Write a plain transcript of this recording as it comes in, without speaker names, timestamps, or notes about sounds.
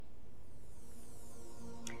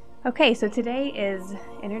Okay, so today is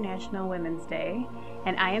International Women's Day,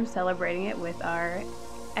 and I am celebrating it with our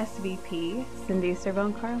SVP Cindi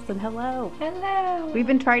Cervone Carlson. Hello. Hello. We've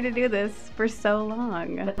been trying to do this for so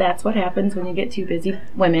long. But that's what happens when you get two busy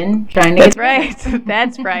women trying to That's right.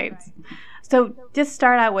 That's right. So just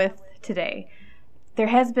start out with today. There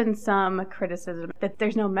has been some criticism that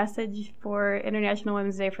there's no message for International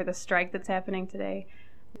Women's Day for the strike that's happening today.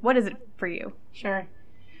 What is it for you? Sure.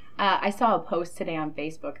 I saw a post today on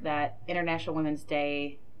Facebook that International Women's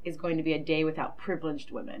Day is going to be a day without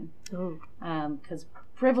privileged women. Because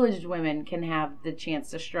privileged women can have the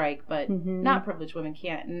chance to strike, but not privileged women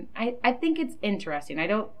can't. And I think it's interesting. I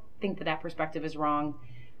don't think that perspective is wrong.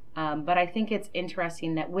 But I think it's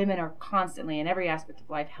interesting that women are constantly, in every aspect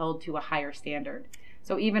of life, held to a higher standard.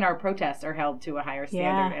 So even our protests are held to a higher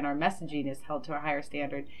standard, and our messaging is held to a higher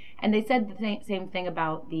standard. And they said the same thing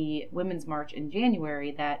about the Women's March in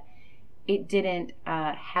January, that it didn't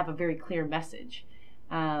have a very clear message,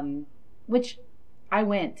 which I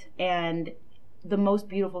went. And the most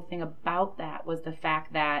beautiful thing about that was the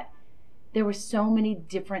fact that there were so many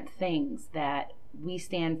different things that we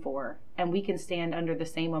stand for, and we can stand under the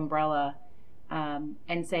same umbrella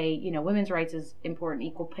and say, you know, women's rights is important,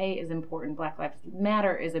 equal pay is important, Black Lives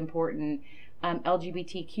Matter is important,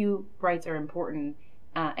 LGBTQ rights are important.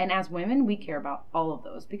 And as women, we care about all of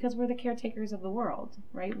those because we're the caretakers of the world,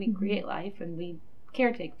 right? We create life and we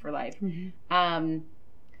caretake for life.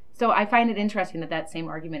 So I find it interesting that same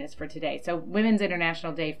argument is for today. So Women's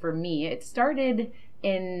International Day for me, it started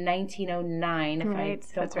in 1909, if I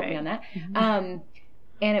don't quote me on that.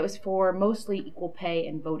 And it was for mostly equal pay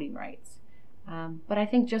and voting rights. But I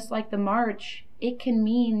think just like the march, it can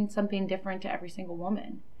mean something different to every single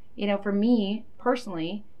woman. You know, for me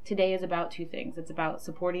personally, today is about two things. It's about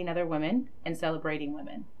supporting other women and celebrating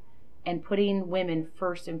women and putting women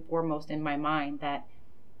first and foremost in my mind, that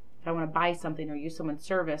if I want to buy something or use someone's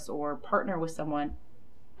service or partner with someone,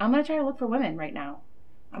 I'm going to try to look for women right now.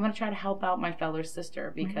 I'm going to try to help out my fellow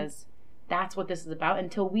sister because that's what this is about.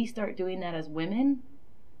 Until we start doing that as women,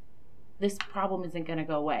 this problem isn't going to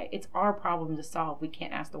go away. It's our problem to solve. We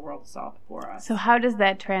can't ask the world to solve it for us. So how does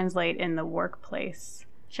that translate in the workplace?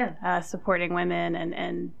 Sure. Supporting women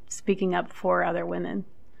and speaking up for other women.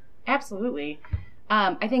 Absolutely.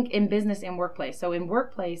 I think in business and workplace. So in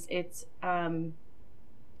workplace, it's,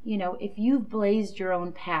 you know, if you've blazed your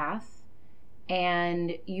own path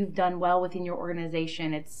and you've done well within your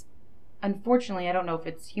organization, it's, unfortunately, I don't know if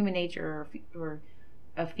it's human nature or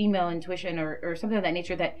a female intuition or something of that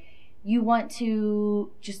nature, that you want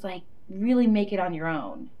to just like really make it on your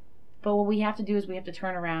own. But what we have to do is we have to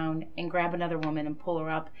turn around and grab another woman and pull her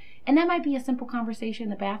up. And that might be a simple conversation in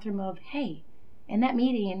the bathroom of, hey, in that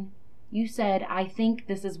meeting, you said, I think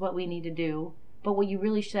this is what we need to do. But what you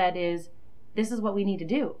really said is, this is what we need to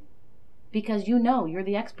do. Because you know, you're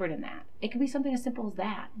the expert in that. It could be something as simple as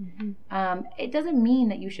that. It doesn't mean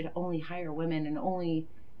that you should only hire women and only,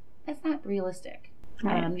 that's not realistic.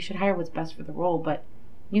 Right. You should hire what's best for the role, but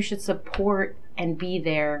you should support and be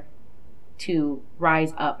there to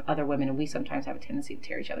rise up other women, and we sometimes have a tendency to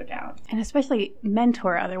tear each other down. And especially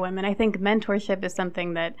mentor other women. I think mentorship is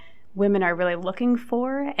something that women are really looking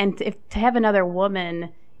for, and to have another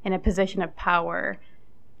woman in a position of power,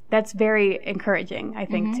 that's very encouraging, I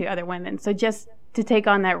think, to other women. So just to take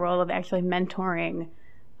on that role of actually mentoring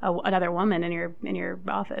another woman in your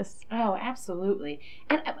office. Oh, absolutely.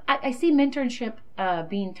 And I see mentorship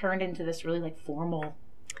being turned into this really like formal,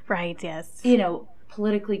 right? Yes. You know,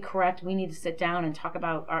 politically correct. We need to sit down and talk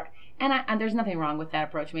about our. And there's nothing wrong with that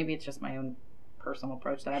approach. Maybe it's just my own personal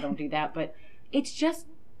approach that I don't do that. But it's just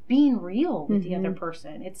being real with the other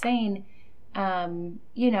person. It's saying,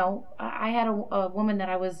 you know, I had a woman that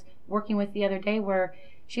I was working with the other day where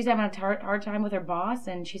she's having a hard time with her boss,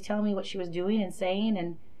 and she's telling me what she was doing and saying,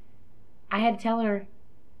 and I had to tell her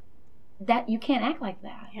that you can't act like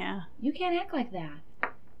that. Yeah. You can't act like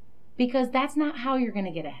that. Because that's not how you're going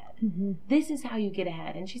to get ahead. This is how you get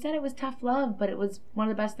ahead. And she said it was tough love, but it was one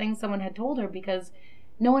of the best things someone had told her because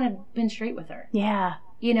no one had been straight with her. Yeah.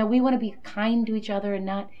 You know, we want to be kind to each other and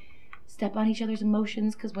not step on each other's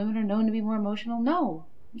emotions because women are known to be more emotional. No,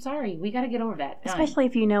 I'm sorry. We got to get over that. Especially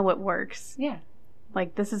if you know what works. Yeah.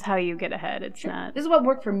 Like, this is how you get ahead. It's not. This is what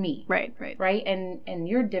worked for me. Right. Right? And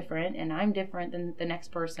you're different, and I'm different than the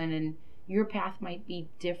next person, and your path might be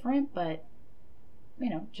different, but, you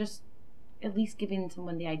know, just at least giving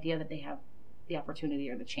someone the idea that they have the opportunity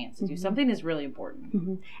or the chance to do something is really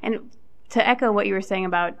important. And to echo what you were saying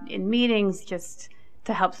about in meetings, just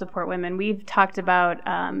to help support women, we've talked about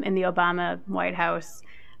in the Obama White House,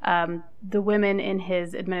 the women in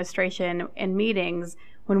his administration in meetings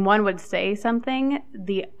when one would say something,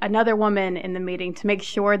 another woman in the meeting, to make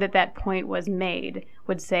sure that point was made,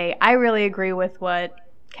 would say, I really agree with what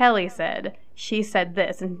Kelly said. She said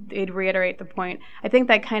this, and they'd reiterate the point. I think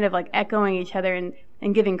that kind of like echoing each other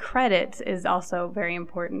and giving credit is also very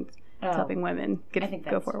important to helping women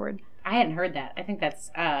go forward. I hadn't heard that. I think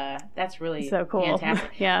that's really so cool.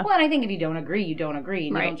 Fantastic. Yeah. Well, and I think if you don't agree, you don't agree.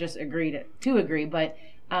 And you don't just agree to agree. But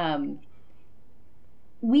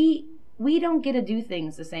we don't get to do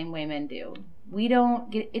things the same way men do.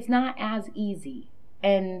 It's not as easy.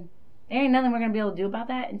 And there ain't nothing we're going to be able to do about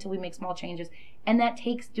that until we make small changes. And that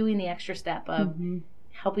takes doing the extra step of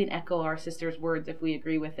helping echo our sister's words if we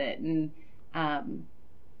agree with it. And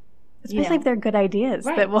especially if they're good ideas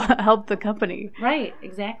that will help the company. Right,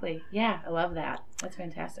 exactly. Yeah, I love that. That's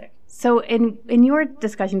fantastic. So in your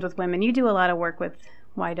discussions with women, you do a lot of work with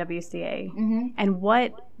YWCA. And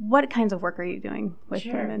what kinds of work are you doing with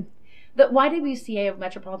women? The YWCA of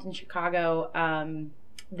Metropolitan Chicago,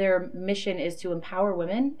 their mission is to empower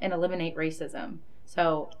women and eliminate racism.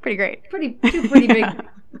 So pretty great. Two pretty big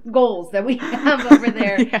goals that we have over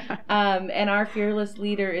there. And our fearless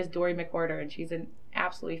leader is Dory McWhorter, and she's an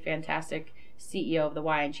absolutely fantastic CEO of the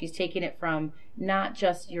Y, and she's taking it from not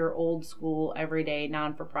just your old school everyday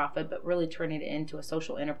non-for-profit, but really turning it into a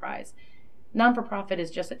social enterprise. Non-for-profit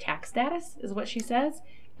is just a tax status, is what she says,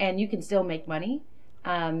 and you can still make money.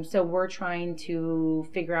 So we're trying to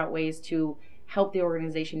figure out ways to help the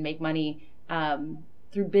organization make money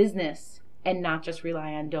through business and not just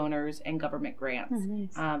rely on donors and government grants. Nice.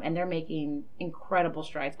 And they're making incredible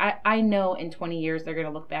strides. I know in 20 years they're going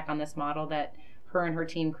to look back on this model that her and her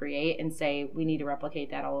team create and say, we need to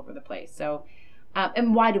replicate that all over the place. So,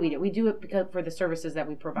 and why do we do it? We do it because for the services that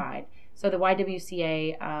we provide. So the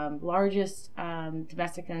YWCA, largest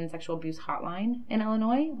domestic and sexual abuse hotline in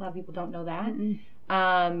Illinois. A lot of people don't know that.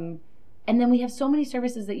 And then we have so many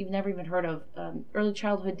services that you've never even heard of. Early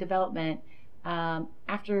childhood development,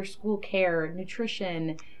 after school care,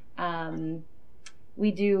 nutrition.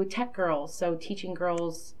 We do Tech Girls, so teaching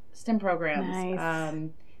girls STEM programs. Nice.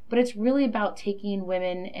 But it's really about taking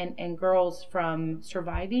women and girls from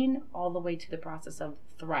surviving all the way to the process of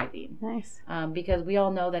thriving. Nice. Because we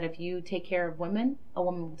all know that if you take care of women, a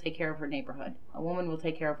woman will take care of her neighborhood. A woman will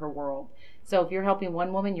take care of her world. So if you're helping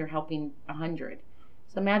one woman, you're helping 100.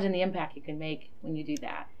 So imagine the impact you can make when you do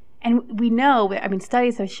that. And we know,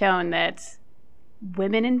 studies have shown that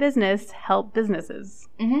women in business help businesses.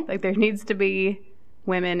 Like there needs to be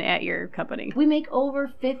women at your company. We make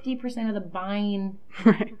over 50% of the buying,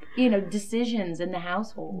 decisions in the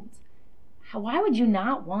households. Why would you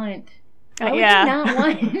not want? Why would you not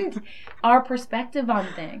want our perspective on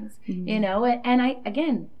things? And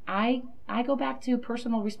I go back to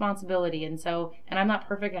personal responsibility, and I'm not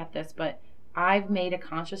perfect at this, but I've made a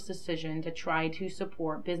conscious decision to try to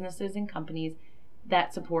support businesses and companies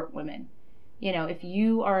that support women. If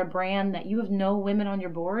you are a brand that you have no women on your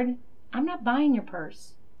board, I'm not buying your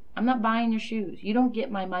purse. I'm not buying your shoes. You don't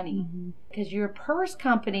get my money because you're a purse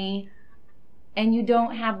company and you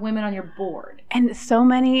don't have women on your board. And so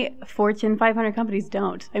many Fortune 500 companies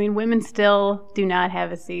don't. Women still do not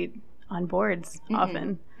have a seat on boards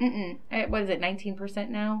often. What is it, 19%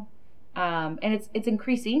 now? And it's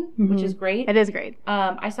increasing, which is great. It is great.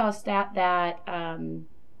 I saw a stat that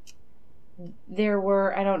there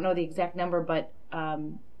were, I don't know the exact number, but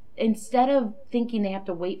instead of thinking they have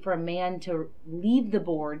to wait for a man to leave the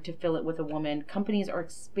board to fill it with a woman, companies are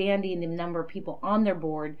expanding the number of people on their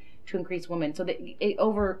board to increase women. So that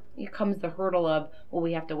it comes the hurdle of, well,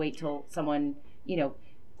 we have to wait till someone,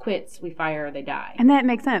 quits, we fire, they die. And that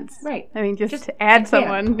makes sense. Right. Just to add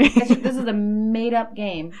someone. This is a made up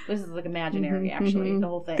game. This is like imaginary, actually, the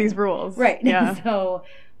whole thing. These rules. Right. Yeah. So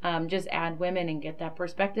just add women and get that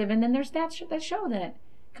perspective. And then there's stats that show that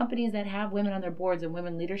companies that have women on their boards and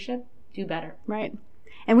women leadership do better. Right.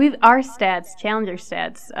 And our stats, Challenger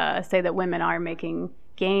stats, say that women are making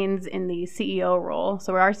gains in the CEO role.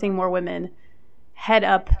 So we are seeing more women head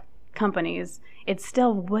up companies. It's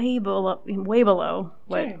still way below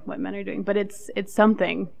what men are doing, but it's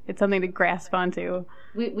something. It's something to grasp onto.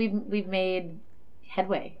 We've made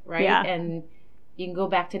headway, right? Yeah. And you can go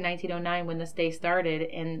back to 1909 when this day started,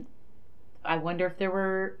 and I wonder if there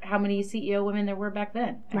were how many CEO women there were back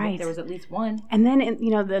then. I think there was at least one. And then in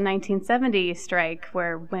the 1970 strike,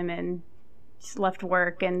 where women just left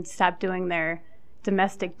work and stopped doing their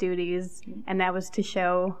domestic duties, and that was to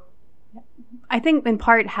show, I think, in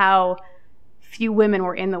part how few women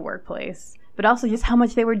were in the workplace, but also just how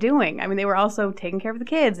much they were doing. They were also taking care of the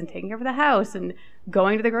kids and taking care of the house and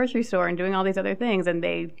going to the grocery store and doing all these other things, and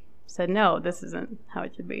they said, no, this isn't how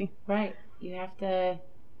it should be. Right. You have to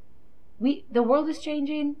the world is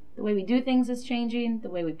changing, the way we do things is changing, the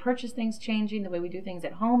way we purchase things changing, the way we do things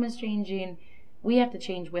at home is changing. We have to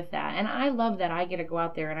change with that. And I love that I get to go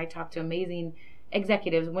out there and I talk to amazing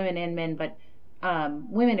executives, women and men, but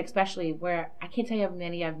women especially, where I can't tell you how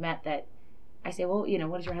many I've met that I say, well,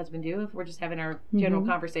 what does your husband do if we're just having our general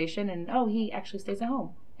conversation? And, he actually stays at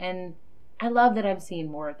home. And I love that I'm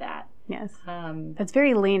seeing more of that. Yes. That's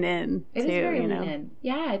very lean in. It is very lean in.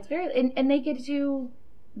 Yeah, it's very, and they get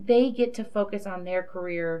to focus on their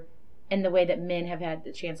career in the way that men have had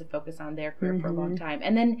the chance to focus on their career for a long time.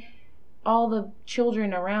 And then all the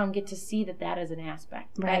children around get to see that is an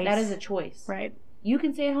aspect. Right. That is a choice. Right. You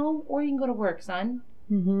can stay at home or you can go to work, son.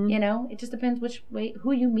 It just depends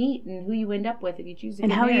who you meet and who you end up with if you choose to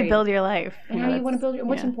and get how married. You build your life. And how you want to build your,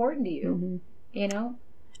 what's important to you.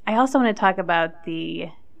 I also want to talk about the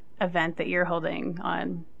event that you're holding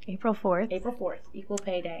on April 4th. April 4th, Equal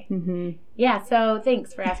Pay Day. Yeah, so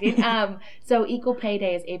thanks for asking. So Equal Pay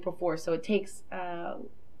Day is April 4th, so it takes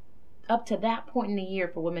up to that point in the year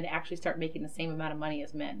for women to actually start making the same amount of money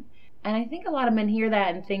as men. And I think a lot of men hear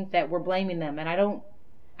that and think that we're blaming them, and I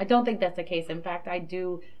don't think that's the case. In fact, I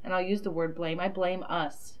do, and I'll use the word blame. I blame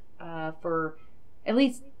us for at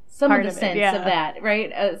least some of the sense of that,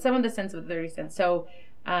 right? Some of the sense of the 30 cents. So,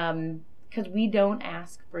 because we don't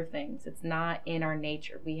ask for things. It's not in our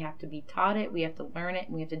nature. We have to be taught it. We have to learn it.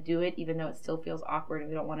 And we have to do it, even though it still feels awkward and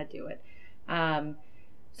we don't want to do it.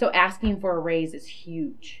 So asking for a raise is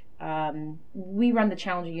huge. We run the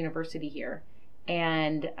Challenger University here,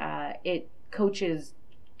 and it coaches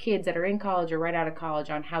kids that are in college or right out of college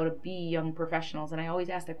on how to be young professionals. And I always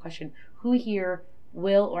ask the question, who here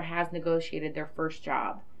will or has negotiated their first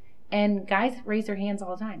job? And guys raise their hands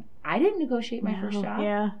all the time. I didn't negotiate my first job.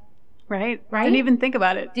 Yeah. Right? Didn't even think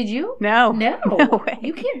about it. Did you? No. No way.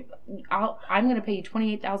 You can't. I'm going to pay you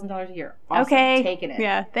 $28,000 a year. Awesome. Okay. Taking it.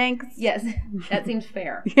 Yeah. Thanks. Yes. That seems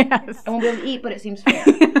fair. Yes. I won't be able to eat, but it seems fair.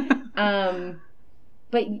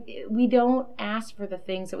 But we don't ask for the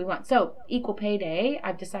things that we want. So, Equal Pay Day,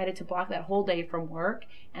 I've decided to block that whole day from work,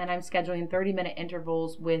 and I'm scheduling 30-minute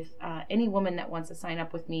intervals with any woman that wants to sign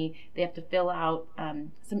up with me. They have to fill out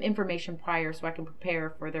some information prior so I can prepare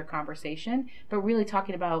for their conversation, but really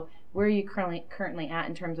talking about where are you currently at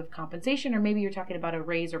in terms of compensation, or maybe you're talking about a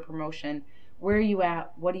raise or promotion. Where are you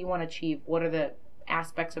at? What do you want to achieve? What are the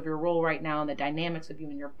aspects of your role right now and the dynamics of you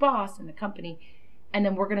and your boss and the company? And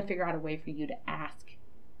then we're going to figure out a way for you to ask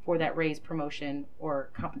for that raise, promotion, or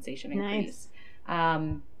compensation increase.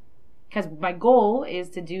 Because my goal is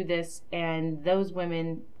to do this, and those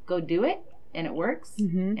women go do it, and it works,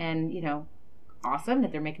 and awesome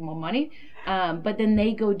that they're making more money. But then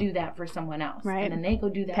they go do that for someone else, right? And then they go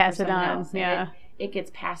do that Pass for someone on. else. Yeah, it gets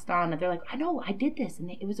passed on, and they're like, I know, I did this, and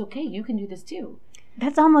it was okay. You can do this too.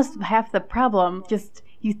 That's almost half the problem. Just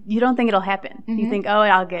you don't think it'll happen. You think, oh,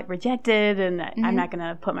 I'll get rejected, and I'm not going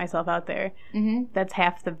to put myself out there. That's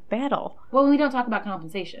half the battle. Well, we don't talk about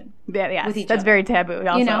compensation. Yeah, with each that's other. Very taboo.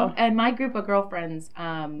 Also, and my group of girlfriends,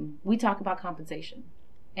 we talk about compensation,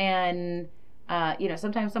 and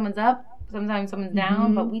sometimes someone's up, sometimes someone's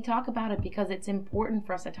down, but we talk about it because it's important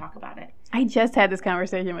for us to talk about it. I just had this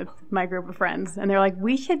conversation with my group of friends, and they're like,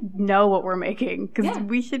 we should know what we're making because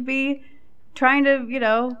we should be trying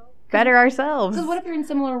to, better ourselves. Because what if you're in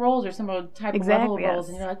similar roles or similar type of level of roles,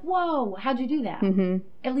 and you're like, whoa, how'd you do that?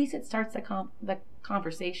 At least it starts the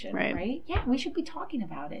conversation, right? Yeah, we should be talking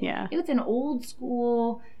about it. Yeah. It's an old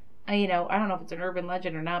school, I don't know if it's an urban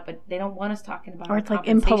legend or not, but they don't want us talking about it. Or it's like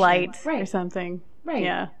impolite or something. Right.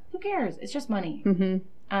 Yeah. Who cares? It's just money.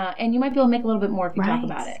 And you might be able to make a little bit more if you talk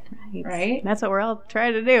about it. Right? That's what we're all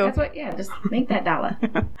trying to do. Just make that dollar.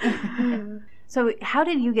 So how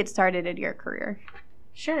did you get started in your career?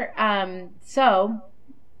 Sure. So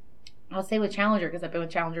I'll say with Challenger, because I've been with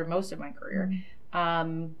Challenger most of my career.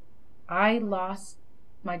 I lost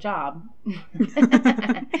my job.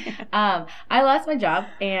 I lost my job,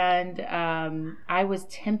 and I was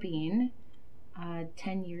temping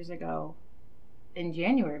 10 years ago. In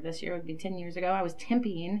January of this year, it would be 10 years ago. I was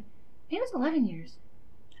temping. Maybe it was 11 years.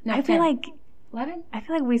 No, I feel like 11? I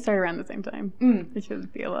feel like we started around the same time. It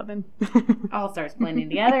should be 11. All starts blending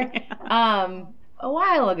together. A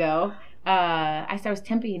while ago, I was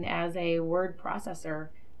temping as a word processor,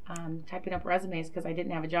 typing up resumes because I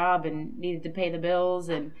didn't have a job and needed to pay the bills.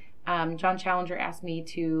 And John Challenger asked me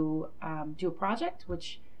to do a project,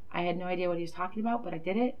 which I had no idea what he was talking about, but I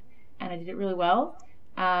did it, and I did it really well.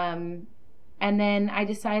 And then I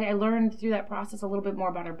learned through that process a little bit more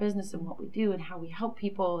about our business and what we do and how we help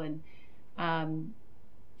people, and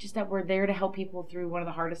just that we're there to help people through one of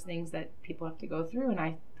the hardest things that people have to go through. And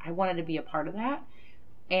I wanted to be a part of that.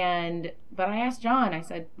 But I asked John, I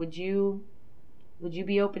said, would you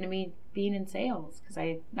be open to me being in sales? Because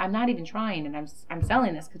I'm not even trying, and I'm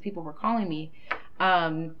selling this because people were calling me.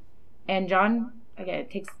 And John, again, it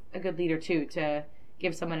takes a good leader too to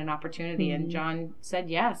give someone an opportunity. Mm-hmm. And John said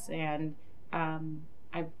yes, and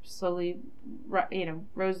I've slowly,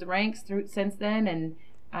 rose the ranks since then, and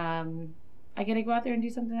I get to go out there and do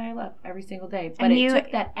something that I love every single day. But it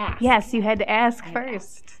took that ask. Yes, you had to ask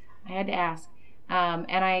first. I had to ask,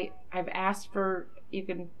 and I've asked for. You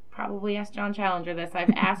can probably ask John Challenger this.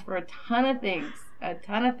 I've asked for a ton of things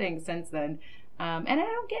since then. And I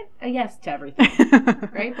don't get a yes to everything,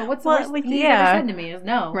 right? But what's the worst thing he's ever said to me is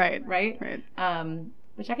no, right?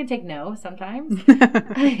 Which I can take no sometimes.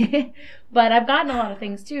 But I've gotten a lot of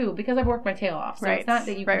things too because I've worked my tail off. So it's not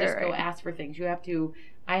that you can just go ask for things. You have to.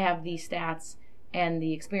 I have the stats and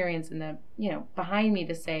the experience and the behind me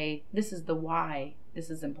to say this is the why this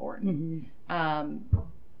is important. Mm-hmm.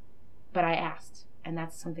 But I asked, and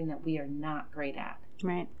that's something that we are not great at.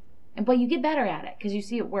 Right. But you get better at it because you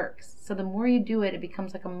see it works. So the more you do it, it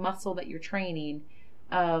becomes like a muscle that you're training.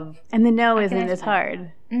 And the no isn't as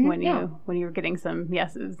hard when you're getting some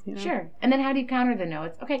yeses. Sure. And then how do you counter the no?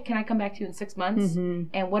 It's okay. Can I come back to you in 6 months? Mm-hmm.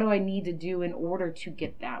 And what do I need to do in order to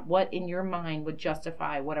get that? What in your mind would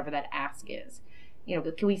justify whatever that ask is?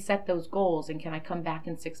 Can we set those goals? And can I come back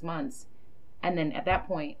in 6 months? And then at that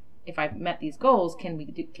point, if I've met these goals, can we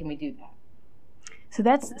do that? So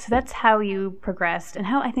that's how you progressed, and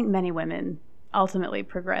how I think many women ultimately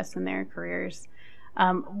progress in their careers.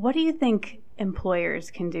 What do you think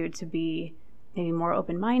employers can do to be maybe more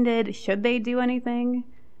open-minded? Should they do anything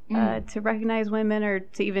to recognize women, or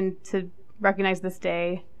to recognize this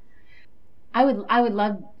day? I would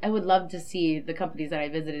love to see the companies that I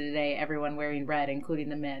visited today, everyone wearing red, including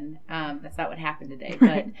the men. That's not what happened today,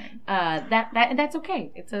 but that's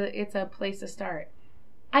okay. It's a place to start.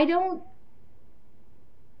 I don't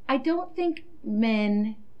think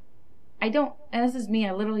men. And this is me.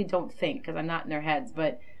 I literally don't think because I'm not in their heads,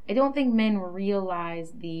 but I don't think men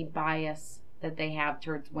realize the bias that they have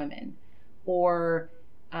towards women, or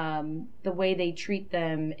the way they treat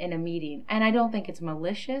them in a meeting. And I don't think it's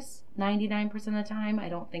malicious 99% of the time. I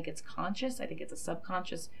don't think it's conscious. I think it's a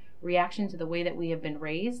subconscious reaction to the way that we have been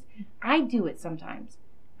raised. I do it sometimes.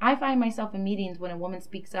 I find myself in meetings when a woman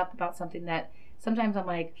speaks up about something that sometimes I'm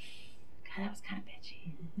like, God, that was kind of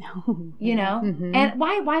bitchy. No. Mm-hmm. And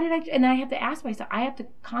why did I, and I have to ask myself, I have to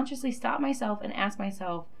consciously stop myself and ask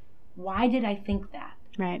myself, why did I think that?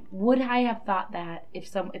 Right. Would I have thought that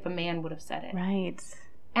if a man would have said it? Right.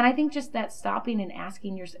 And I think just that stopping and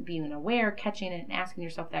asking yourself, being aware, catching it and asking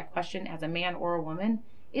yourself that question as a man or a woman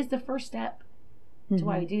is the first step to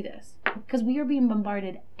why we do this. Because we are being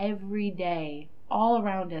bombarded every day, all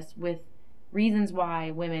around us, with reasons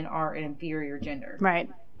why women are an inferior gender. Right.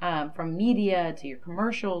 From media to your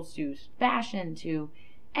commercials to fashion to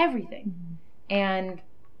everything. Mm-hmm. And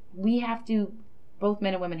we have to, both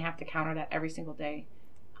men and women have to counter that every single day.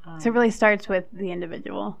 So it really starts with the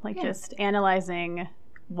individual, just analyzing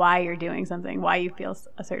why you're doing something, why you feel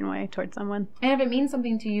a certain way towards someone. And if it means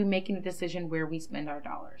something to you, making a decision where we spend our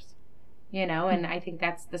dollars, and I think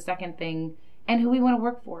that's the second thing, and who we want to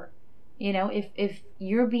work for. If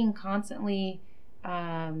you're being constantly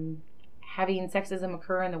having sexism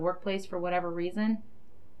occur in the workplace for whatever reason,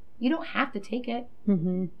 you don't have to take it.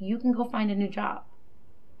 Mm-hmm. You can go find a new job.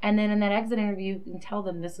 And then in that exit interview, you can tell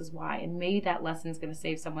them this is why. And maybe that lesson is going to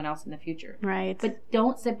save someone else in the future. Right. But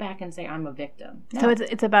don't sit back and say, I'm a victim. No. So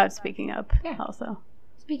it's about speaking up also.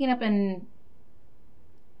 Speaking up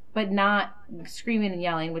but not screaming and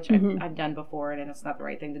yelling, which I've done before, and it's not the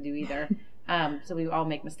right thing to do either. So we all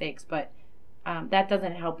make mistakes. But that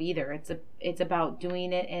doesn't help either. It's about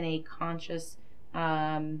doing it in a conscious,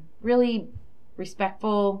 really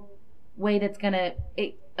respectful way that's going to...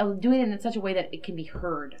 doing it in such a way that it can be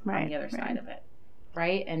heard on the other side of it,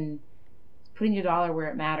 right? And putting your dollar where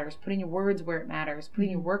it matters, putting your words where it matters,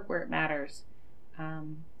 putting your work where it matters.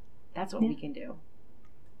 That's what we can do.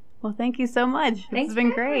 Well, thank you so much. Thanks, it's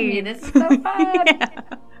been great. Me. This is so fun.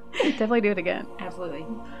 Definitely do it again. Absolutely.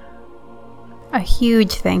 A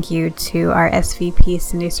huge thank you to our SVP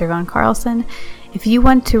Cindi Cervone Carlson. If you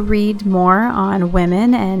want to read more on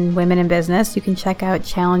women and women in business, you can check out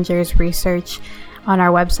Challenger's research on our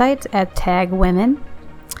website at Tag Women.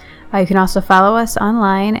 You can also follow us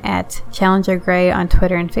online at Challenger Gray on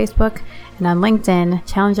Twitter and Facebook, and on LinkedIn,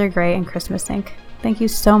 Challenger Gray and Christmas Inc. Thank you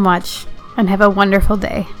so much, and have a wonderful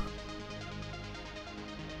day.